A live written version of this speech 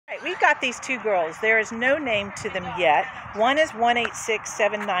we got these two girls. There is no name to them yet. One is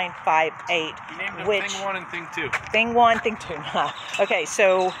 1867958. You named them which Thing 1 and Thing 2. Thing 1, Thing 2. Okay,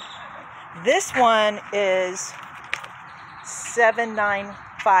 so this one is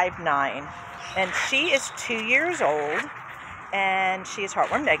 7959, and she is 2 years old, and she is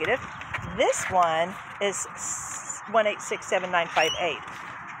heartworm negative. This one is 1867958.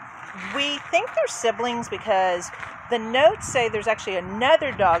 We think they're siblings because the notes say there's actually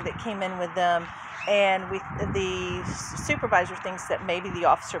another dog that came in with them, and the supervisor thinks that maybe the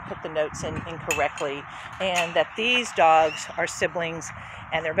officer put the notes in incorrectly, and that these dogs are siblings,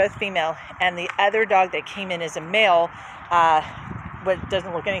 and they're both female, and the other dog that came in is a male, but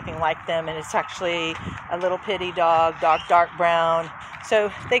doesn't look anything like them, and it's actually a little pitty dog, dark brown.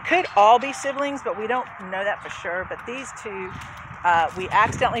 So they could all be siblings, but we don't know that for sure. But these two, we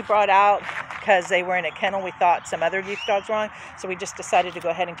accidentally brought out because they were in a kennel. We thought some other youth dogs were on, so we just decided to go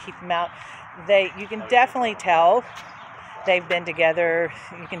ahead and keep them out. You can definitely tell they've been together.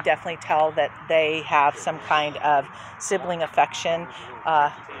 You can definitely tell that they have some kind of sibling affection.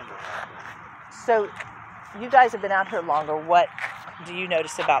 So you guys have been out here longer. What do you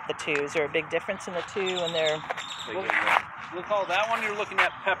notice about the two? Is there a big difference in the two and their... We'll call that one you're looking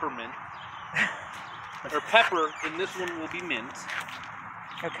at peppermint. Or pepper, and this one will be mint.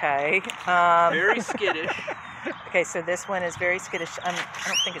 Okay. Very skittish. Okay, so this one is very skittish. I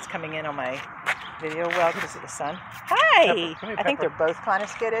don't think it's coming in on my video well because of the sun. Hi! Pepper. I think they're both kind of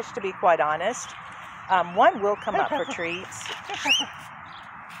skittish, to be quite honest. One will come up for treats.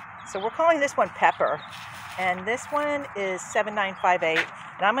 So we're calling this one Pepper. And this one is 7958.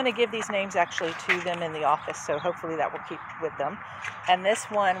 And I'm going to give these names actually to them in the office, so hopefully that will keep with them. And this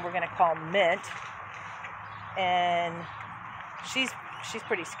one we're going to call Mint. And she's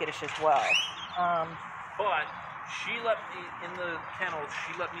pretty skittish as well. But she let me, in the kennel,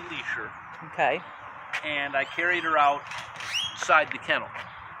 she let me leash her. Okay. And I carried her outside the kennel.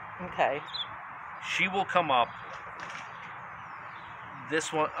 Okay. She will come up.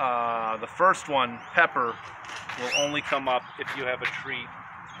 This one, the first one, Pepper, will only come up if you have a treat.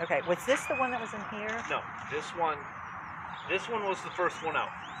 Okay, was this the one that was in here? No, this one was the first one out.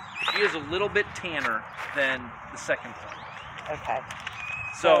 She is a little bit tanner than the second one. Okay.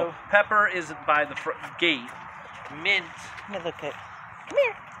 So Pepper is by the gate. Mint. Let me look at. Come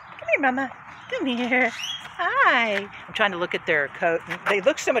here, Mama. Come here. Hi. I'm trying to look at their coat. They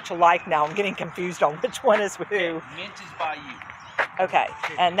look so much alike now. I'm getting confused on which one is who. Mint is by you. Okay,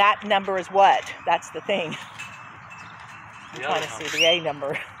 and that number is what? That's the thing. I'm trying to see the A number.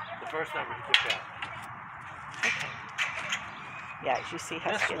 The first number you took out. Okay. Yeah, as you see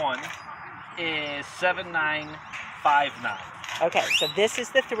how this one is 7959. Okay, so this is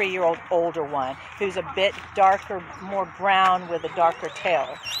the 3-year-old older one who's a bit darker, more brown with a darker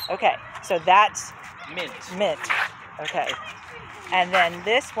tail. Okay, so that's Mint. Mint. Okay. And then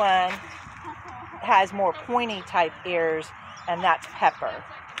this one has more pointy type ears, and that's Pepper.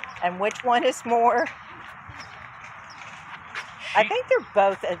 And which one is more? I think they're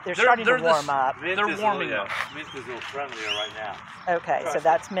both, they're starting to warm up. They're warming up. Mint is a little friendlier right now. Okay, so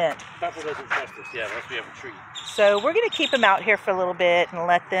that's Mint. Pepper doesn't trust us yet unless we have a treat. So we're going to keep them out here for a little bit and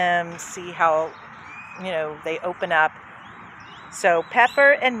let them see how, they open up. So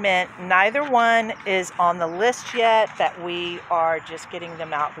Pepper and Mint, neither one is on the list yet, that we are just getting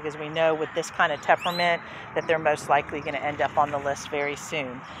them out because we know with this kind of temperament that they're most likely going to end up on the list very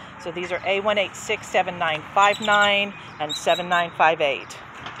soon. So these are A1867959 and 7958.